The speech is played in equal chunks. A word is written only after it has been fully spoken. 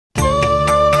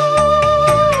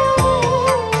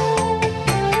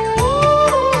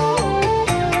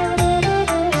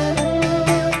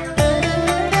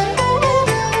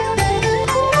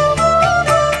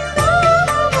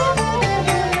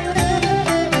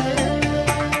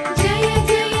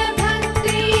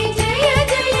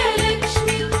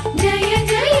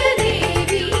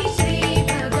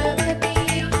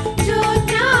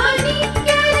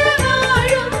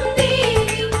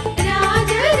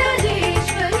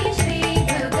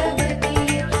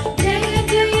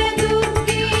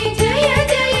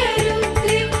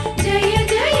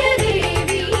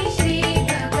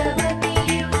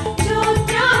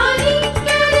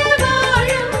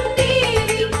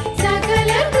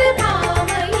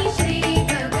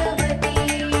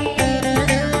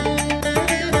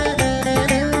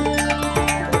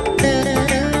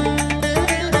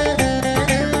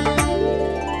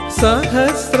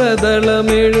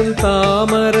സഹസ്രദളമെഴും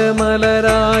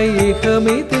താമരമലരായി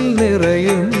ഇഹമിതിൽ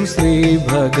നിറയും ശ്രീ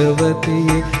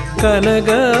ഭഗവതിയെ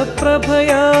കനകപ്രഭയാലെന്നും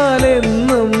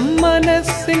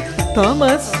മനസ്സിൽ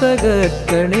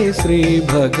തമസ്സകറ്റണേ ശ്രീ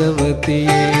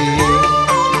ഭഗവതിയെ.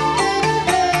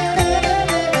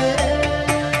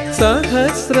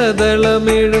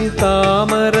 സഹസ്രദളമെഴും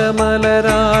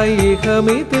താമരമലരായി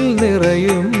ഇഹമിതിൽ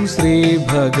നിറയും ശ്രീ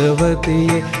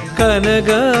ഭഗവതിയെ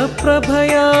കനകപ്രഭയാലെന്നും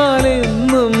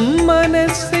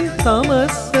മനസ്സിൻ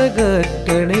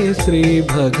തമസ്സകറ്റണേ ശ്രീ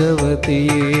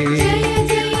ഭഗവതിയെ.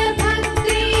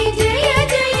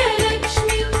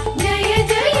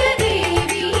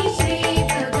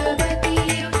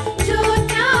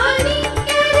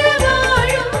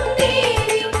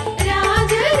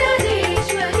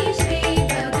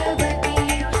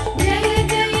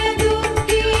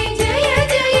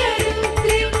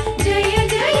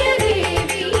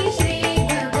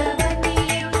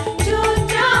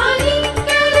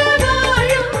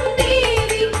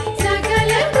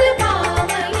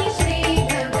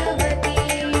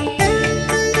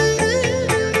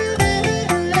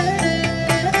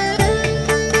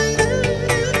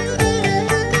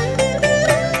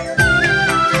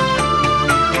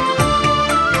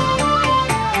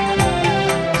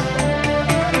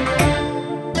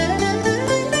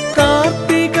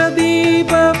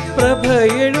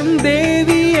 പ്രഭയെഴും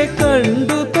ദേവിയെ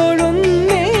കണ്ടു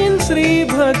തൊഴുന്നേൻ ശ്രീ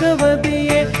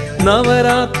ഭഗവതിയെ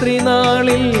നവരാത്രി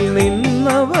നാളിൽ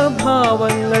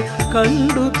നിന്നവഭാവങ്ങൾ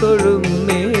കണ്ടു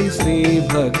തൊഴുന്നേൻ ശ്രീ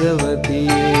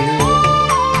ഭഗവതിയെ.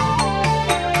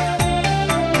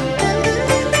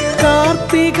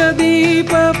 കാർത്തിക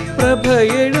ദീപ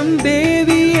പ്രഭയെഴും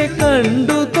ദേവിയെ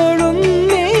കണ്ടു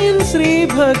തൊഴുന്നേൻ ശ്രീ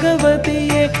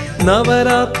ഭഗവതിയെ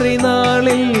നവരാത്രി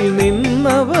നാളിൽ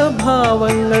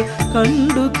നിന്നവഭാവങ്ങൾ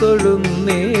കണ്ടു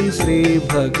തൊഴുന്നേൻ ശ്രീ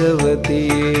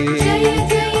ഭഗവതിയെ.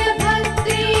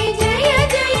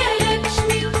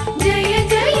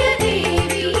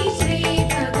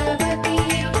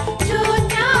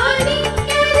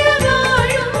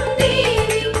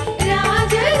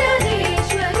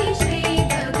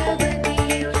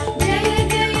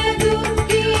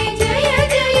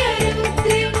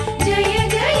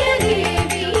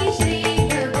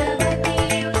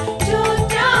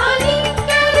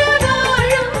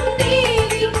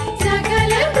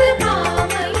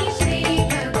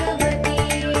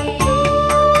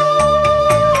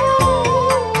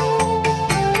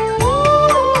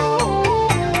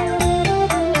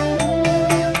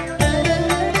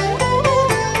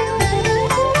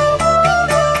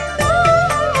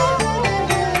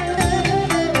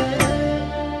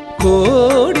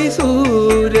 കോടി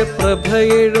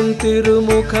സൂര്യപ്രഭയെഴും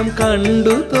തിരുമുഖം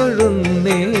കണ്ടു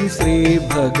തൊഴുന്നേൻ ശ്രീ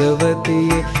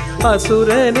ഭഗവതിയെ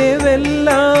അസുരനെ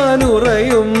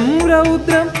വെല്ലാനുറയും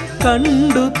രൗദ്രം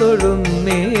കണ്ടു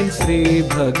തൊഴുന്നേൻ ശ്രീ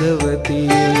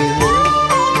ഭഗവതിയെ.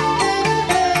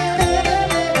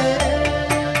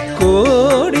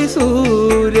 കോടി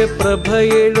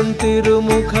സൂര്യപ്രഭയെഴും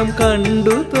തിരുമുഖം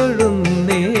കണ്ടു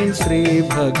തൊഴുന്നേൻ ശ്രീ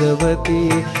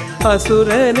ഭഗവതിയെ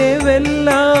അസുരനെ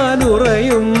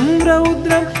വെല്ലാനുറയും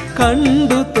രൗദ്രം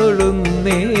കണ്ടു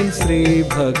തൊഴുന്നേൻ ശ്രീ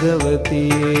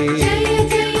ഭഗവതിയെ.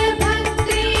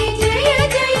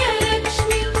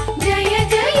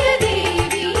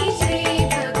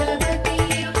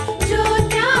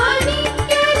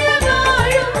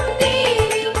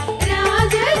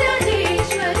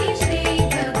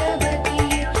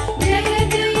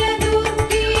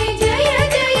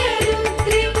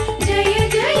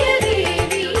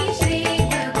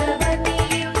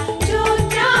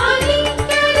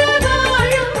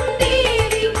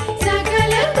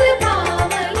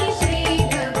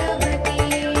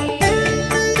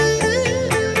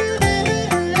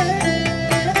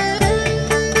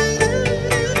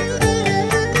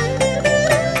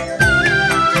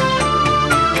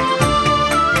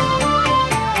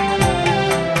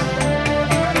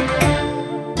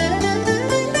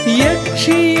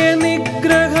 യക്ഷിയെ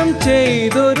നിഗ്രഹം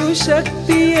ചെയ്തൊരു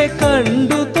ശക്തിയെ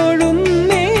കണ്ടു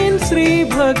തൊഴുന്നേൻ ശ്രീ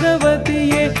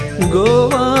ഭഗവതിയെ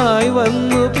ഗോവായി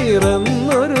വന്നു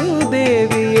പിറന്നൊരു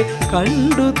ദേവിയെ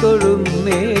കണ്ടു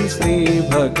തൊഴുന്നേൻ ശ്രീ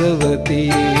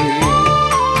ഭഗവതിയെ.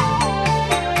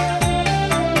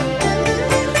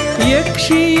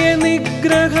 യക്ഷിയെ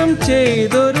നിഗ്രഹം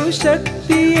ചെയ്തൊരു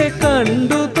ശക്തിയെ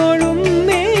കണ്ടു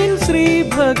തൊഴുന്നേൻ ശ്രീ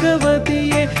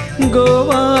ഭഗവതിയെ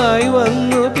ഗോവായി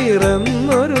വന്നു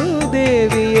പിറന്നൊരു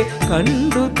ദേവിയെ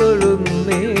കണ്ടു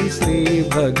തൊഴുന്നേൻ ശ്രീ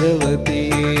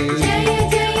ഭഗവതിയെ.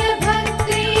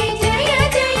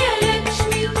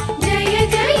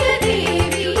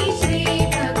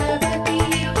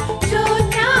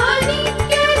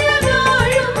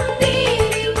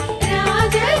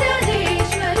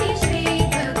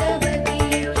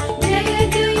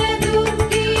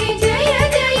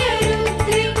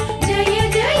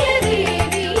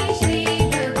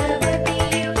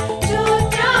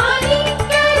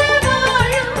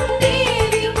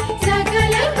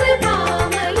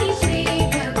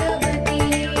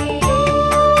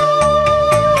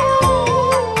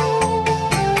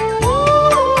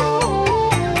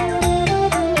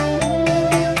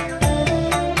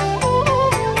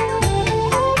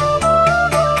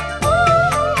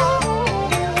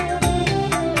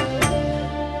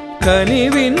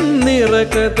 കനിവിൻ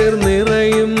നിറകതിർ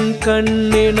നിറയും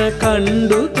കണ്ണിണ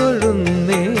കണ്ടു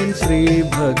തൊഴുന്നേൻ ശ്രീ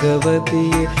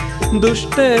ഭഗവതിയെ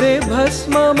ദുഷ്ടരെ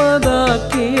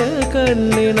ഭസ്മമതാക്കിയ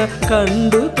കണ്ണിണ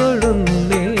കണ്ടു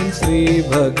തൊഴുന്നേൻ ശ്രീ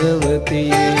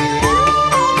ഭഗവതിയെ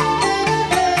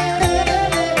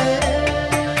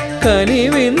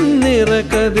കനിവിൻ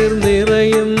നിറകതിർ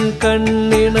നിറയും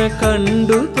കണ്ണിണ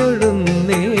കണ്ടു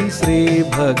തൊഴുന്നേൻ ശ്രീ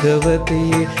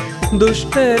ഭഗവതിയെ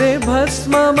ദുഷ്ടരെ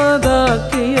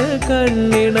ഭസ്മമതാക്കിയ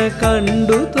കണ്ണിണ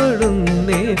കണ്ടു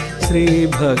തൊഴുന്നേൻ ശ്രീ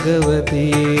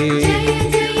ഭഗവതിയെ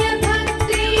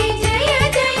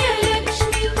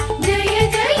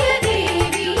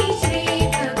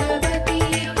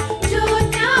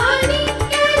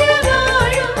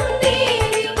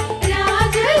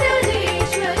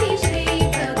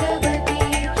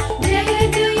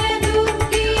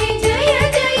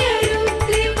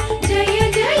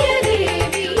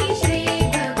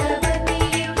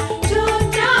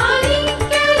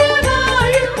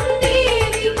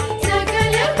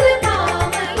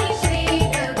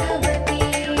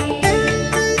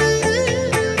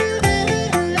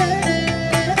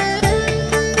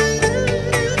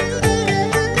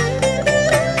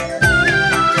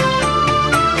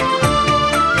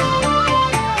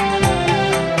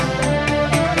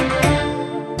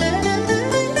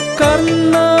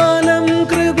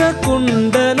കർണാലംകൃത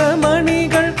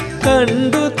കുണ്ടലമണികൾ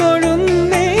കണ്ടു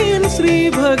തൊഴുന്നേൻ ശ്രീ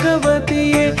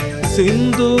ഭഗവതിയെ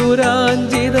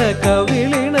സിന്ദൂരാഞ്ജിത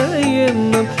കവിളിണ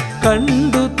എന്നും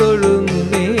കണ്ടു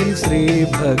തൊഴുന്നേൻ ശ്രീ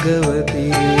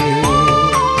ഭഗവതിയെ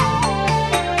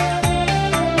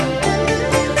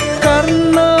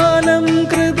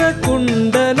കർണാലംകൃത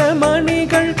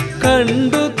കുണ്ടലമണികൾ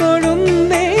കണ്ടു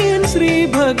തൊഴുന്നേൻ ശ്രീ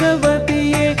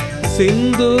ഭഗവതിയെ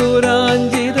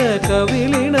സിന്ദൂരാഞ്ജിത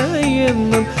കവിളിണ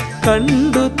എന്നും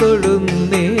കണ്ടു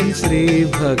തൊഴുന്നേൻ ശ്രീ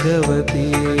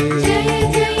ഭഗവതിയെ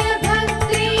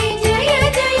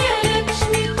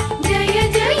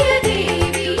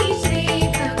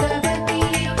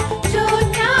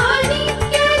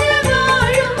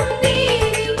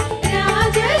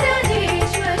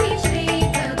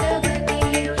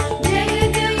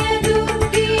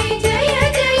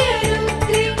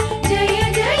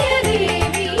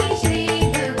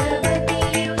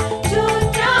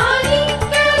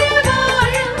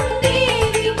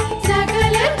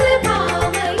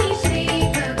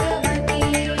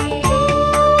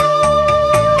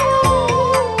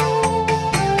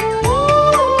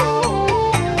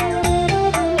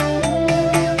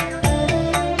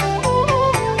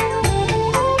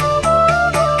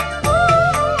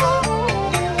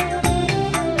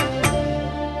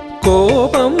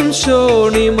കോപം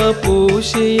ശോണിമ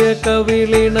പൂശിയ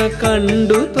കവിളിണ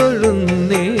കണ്ടു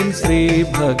തൊഴുന്നേൻ ശ്രീ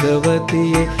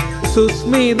ഭഗവതിയെ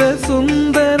സുസ്മിത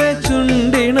സുന്ദര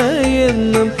ചുണ്ടിണ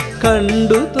എന്നും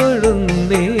കണ്ടു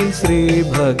തൊഴുന്നേൻ ശ്രീ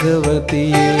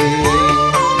ഭഗവതിയെ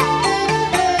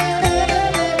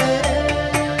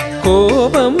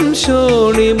കോപം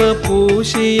ശോണിമ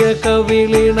പൂശിയ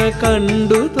കവിളിണ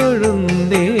കണ്ടു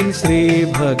തൊഴുന്നേൻ ശ്രീ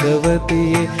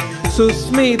ഭഗവതിയെ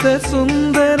സുസ്മിത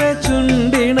സുന്ദര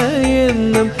ചുണ്ടിണ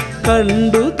എന്നും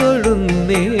കണ്ടു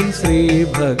തൊഴുന്നേൻ ശ്രീ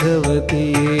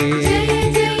ഭഗവതിയെ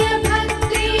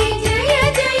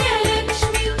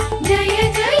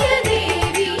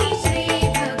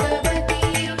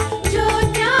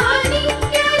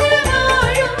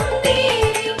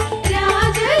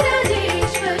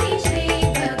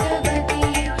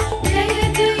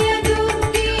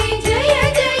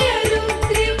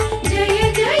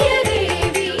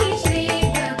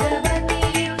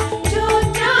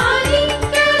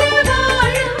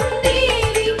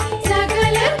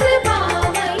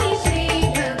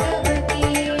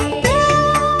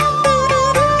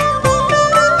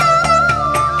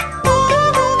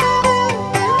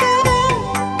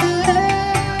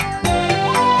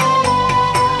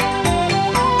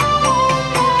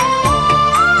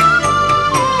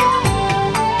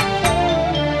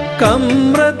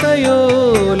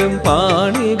കമ്രതയോലും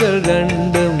പാണികൾ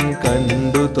രണ്ടും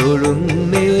കണ്ടു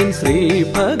തൊഴുന്നേൻ ശ്രീ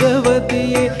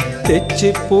ഭഗവതിയെ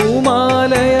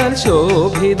തെച്ചിപ്പൂമാലയാൽ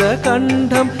ശോഭിത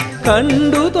കണ്ഠം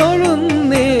കണ്ടു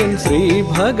തൊഴുന്നേൻ ശ്രീ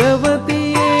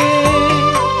ഭഗവതിയെ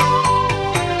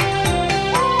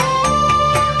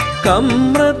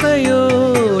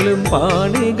കമ്രതയോലും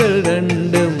പാണികൾ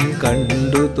രണ്ടും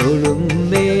കണ്ടു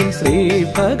തൊഴുന്നേൻ ശ്രീ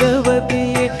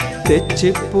ഭഗവതിയെ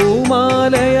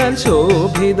തെച്ചിപ്പൂമാലയാൽ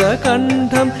ശോഭിത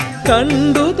കണ്ഠം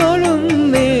കണ്ടു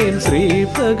തൊഴുന്നേൻ ശ്രീ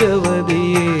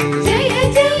ഭഗവതിയെ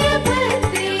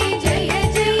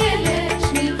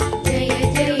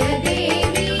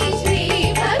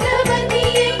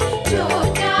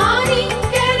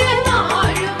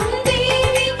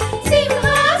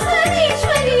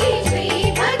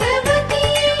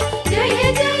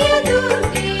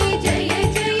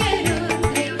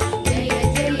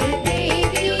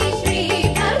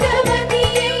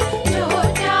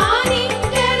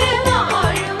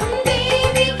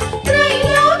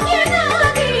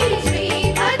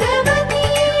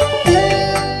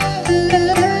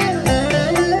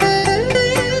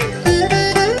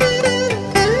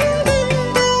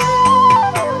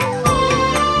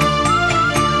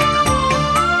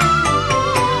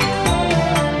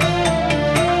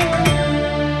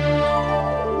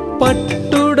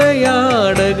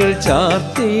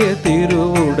ചാർത്തിയ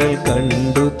തിരുവുടൽ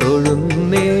കണ്ടു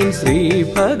തൊഴുന്നേൻ ശ്രീ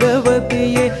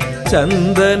ഭഗവതിയെ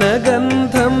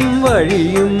ചന്ദനഗന്ധം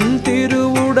വഴിയും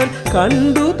തിരുവുടൽ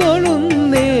കണ്ടു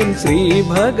തൊഴുന്നേൻ ശ്രീ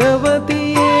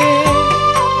ഭഗവതിയെ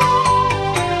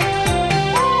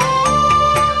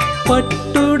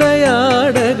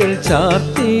പട്ടുടയാടകൾ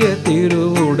ചാർത്തിയ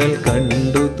തിരുവുടൽ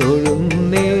കണ്ടു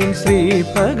തൊഴുന്നേൻ ശ്രീ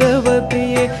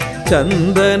ഭഗവതിയെ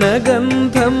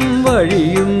ചന്ദനഗന്ധം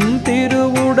വഴിയും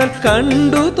തിരുവുടൽ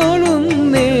കണ്ടു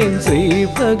തൊഴുന്നേൻ ശ്രീ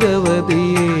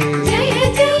ഭഗവതിയെ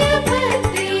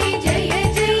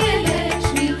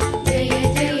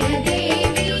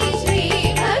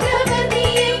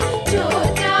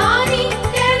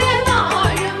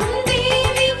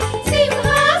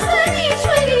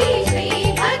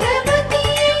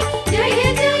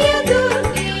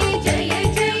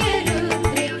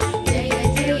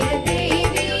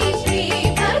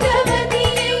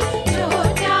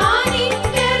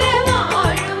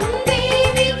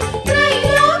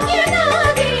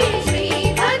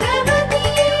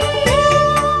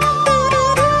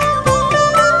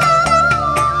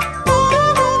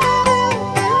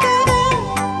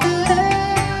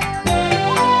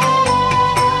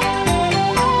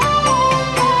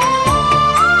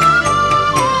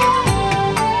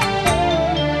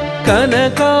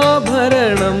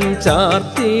കനകാഭരണം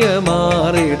ചാർത്തിയ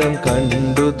മാറിടം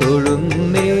കണ്ടു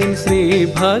തൊഴുന്നേൻ ശ്രീ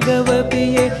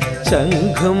ഭഗവതിയെ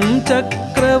ശംഖും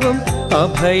ചക്രവും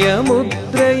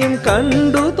അഭയമുദ്രയും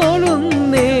കണ്ടു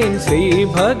തൊഴുന്നേൻ ശ്രീ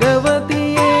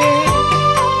ഭഗവതിയെ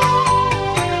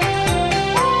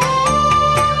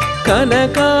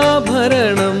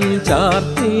കനകാഭരണം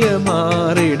ചാർത്തിയ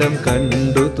മാറിടം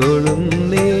കണ്ടു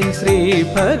തൊഴുന്നേൻ ശ്രീ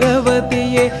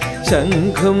ഭഗവതിയെ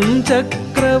ശംഖും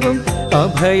ചക്രവും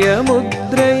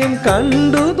അഭയമുദ്രയും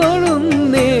കണ്ടു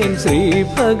തൊഴുന്നേൻ ശ്രീ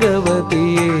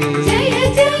ഭഗവതിയെ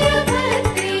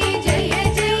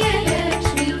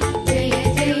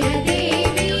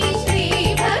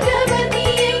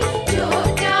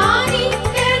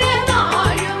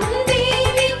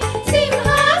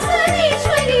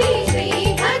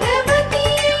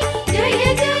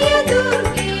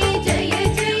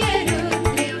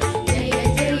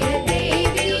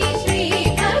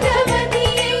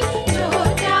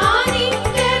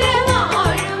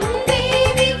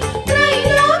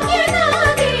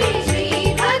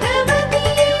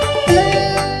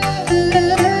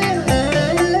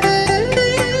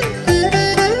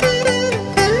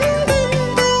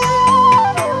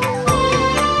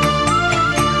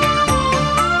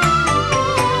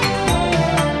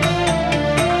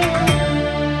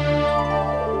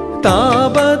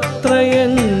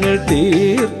താപത്രയങ്ങൾ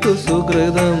തീർത്തു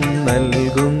സുകൃതം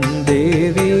നൽകും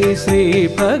ദേവി ശ്രീ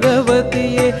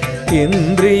ഭഗവതിയെ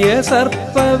ഇന്ദ്രിയ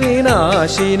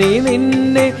സർപ്പവിനാശിനി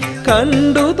നിന്നെ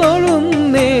കണ്ടു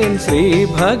തൊഴുന്നേൻ ശ്രീ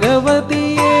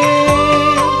ഭഗവതിയെ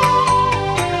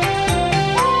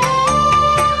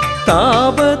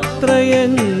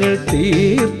താപത്രയങ്ങൾ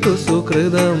തീർത്തു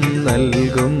സുകൃതം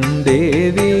നൽകും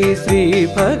ദേവി ശ്രീ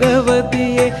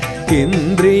ഭഗവതിയെ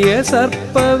ഇന്ദ്രിയ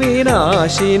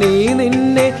സർപ്പവിനാശിനി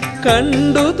നിന്നെ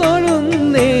കണ്ടു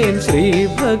തൊഴുന്നേൻ ശ്രീ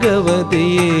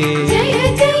ഭഗവതിയെ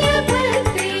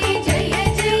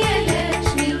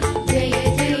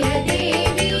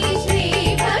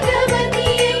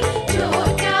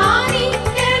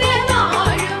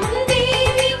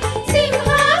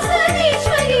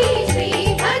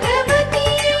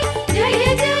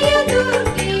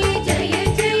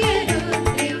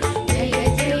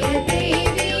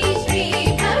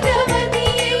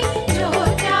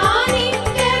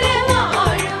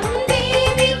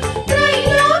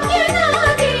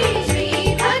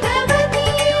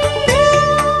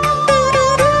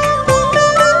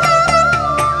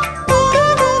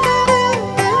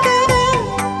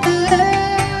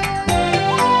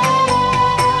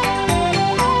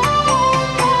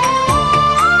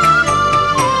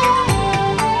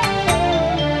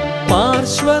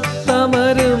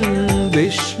പാർശ്വത്തമരും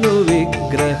വിഷ്ണു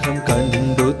വിഗ്രഹം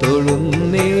കണ്ടു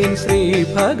തൊഴുന്നേൻ ശ്രീ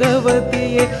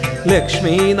ഭഗവതിയെ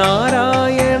ലക്ഷ്മി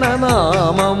നാരായണ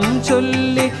നാമം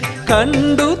ചൊല്ലി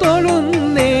കണ്ടു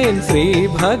തൊഴുന്നേൻ ശ്രീ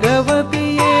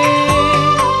ഭഗവതിയെ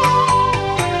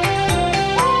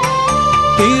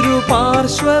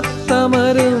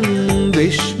തിരുപാർശ്വത്തമരും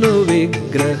വിഷ്ണു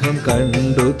വിഗ്രഹം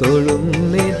കണ്ടു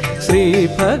തൊഴുന്നേൻ ശ്രീ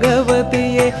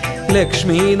ഭഗവതിയെ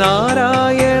ലക്ഷ്മി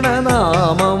നാരായണ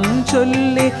നാമം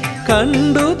ചൊല്ലി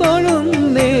കണ്ടു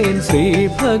തൊഴുന്നേൻ ശ്രീ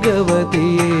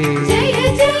ഭഗവതിയെ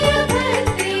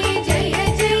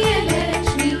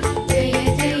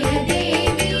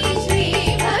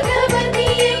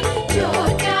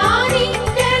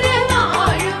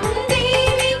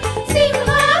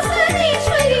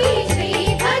സിംഹാസനേശ്വരി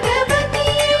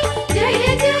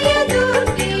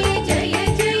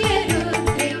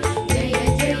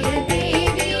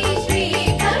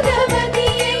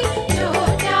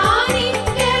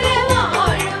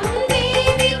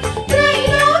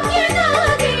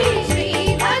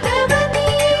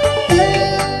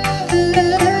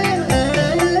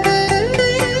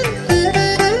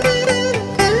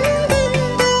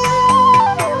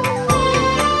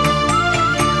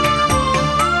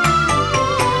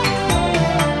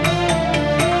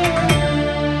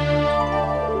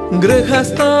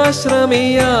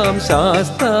ഗൃഹസ്ഥാശ്രമിയാം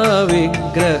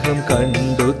ശാസ്താവിഗ്രഹം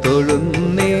കണ്ടു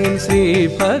തൊഴുന്നേൻ ശ്രീ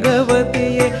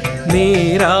ഭഗവതിയെ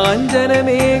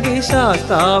നീരാഞ്ജനമേകി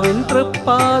ശാസ്താവിൻ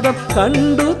തൃപ്പാദം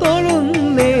കണ്ടു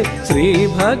തൊഴുന്നേൻ ശ്രീ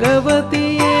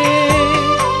ഭഗവതിയെ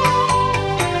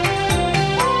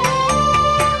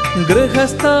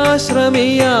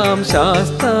ഗൃഹസ്ഥാശ്രമിയാം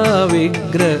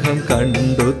ശാസ്താവിഗ്രഹം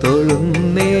കണ്ടു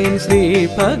തൊഴുന്നേൻ ശ്രീ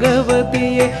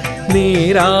ഭഗവതിയെ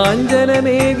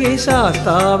നീരാഞ്ജനമേകി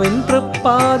ശാസ്താവിൻ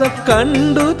തൃപ്പാദം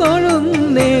കണ്ടു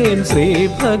തൊഴുന്നേൻ ശ്രീ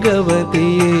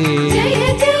ഭഗവതിയെ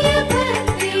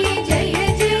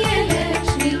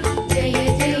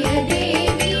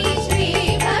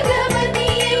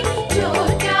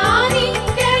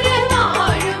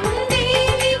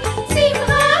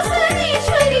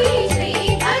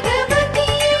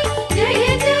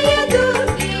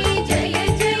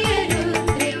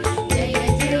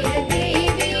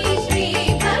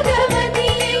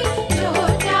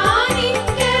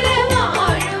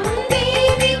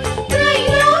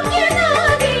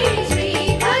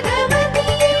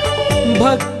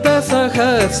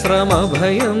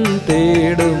ഭക്തസഹസ്രമഭയം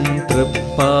തേടും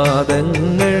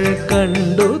തൃപ്പാദങ്ങൾ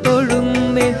കണ്ടു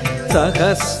തൊഴുന്നേൻ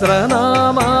സഹസ്രനാമാവലികൾ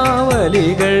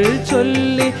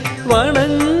ചൊല്ലി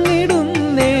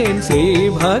വണങ്ങിടുന്നേൻ ശ്രീ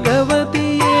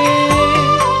ഭഗവതിയെ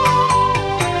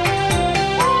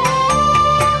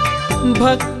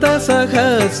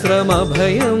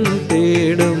ഭക്തസഹസ്രമഭയം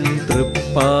തേടും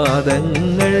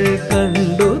തൃപ്പാദങ്ങൾ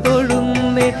കണ്ടു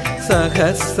തൊഴുന്നേൻ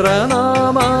സഹസ്രനാമാവലികൾ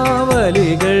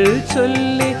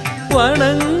ചൊല്ലി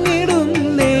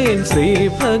വണങ്ങിടുന്നേൻ ശ്രീ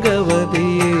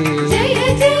ഭഗവതിയെ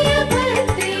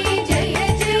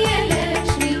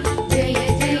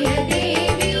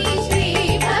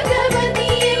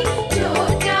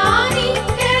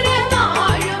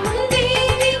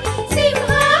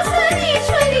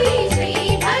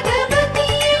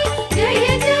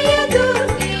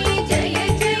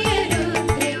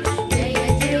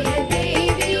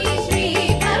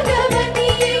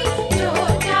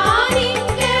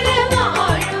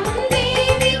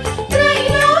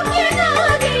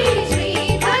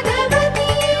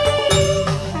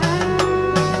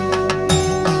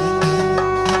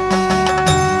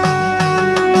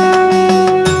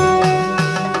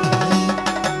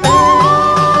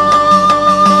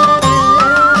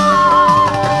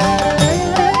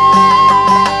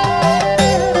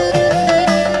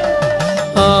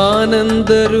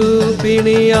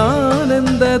ആനന്ദരൂപിണി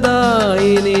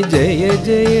ആനന്ദദായിനി ജയ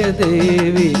ജയ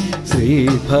ദേവി ശ്രീ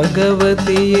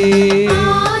ഭഗവതിയെ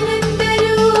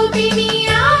ആനന്ദരൂപിണി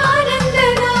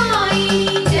ആനന്ദദായിനി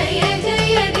ജയ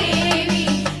ജയ ദേവി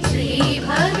ശ്രീ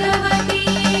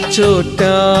ഭഗവതിയെ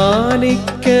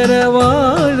ചോറ്റാനിക്കര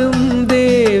വാഴും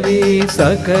ദേവി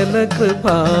സകല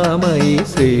കൃപാമയി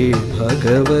ശ്രീ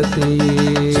ഭഗവതിയെ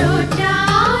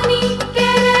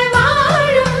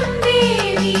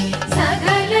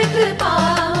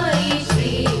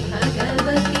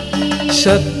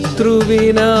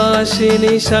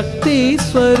ശത്രുവിനാശിനി ശക്തി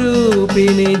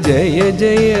സ്വരൂപിണി ജയ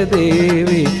ജയ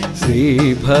ദേവി ശ്രീ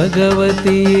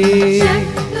ഭഗവതിയെ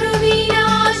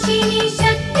ശത്രുവിനാശിനി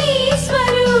ശക്തി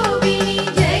സ്വരൂപിണി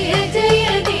ജയ ജയ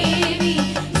ദേവി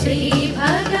ശ്രീ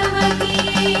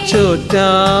ഭഗവതിയെ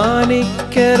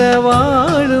ചോറ്റാനിക്കര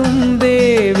വാഴും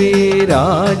ദേവി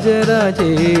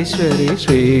രാജരാജേശ്വരി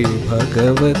ശ്രീ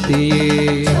ഭഗവതിയെ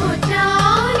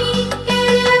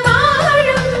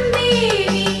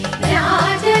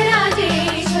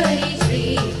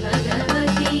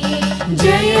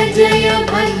जय जय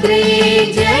भद्रे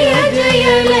जय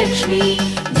जय लक्ष्मी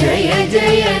जय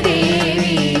जय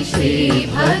देवी श्री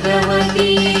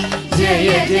भगवती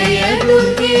जय जय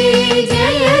दुर्गे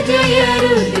जय जय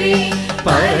रुद्रे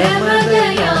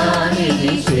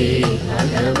परमदयानिधि श्री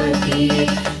भगवती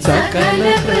सकल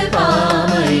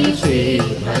कृपामयि श्री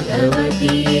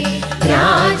भगवती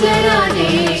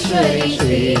राजराजेश्वरी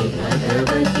श्री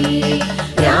भगवती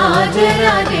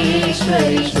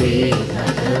राजराजेश्वरी श्री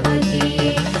भगवती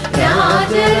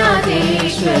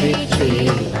राजराजेश्वरी श्री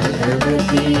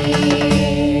भगवती।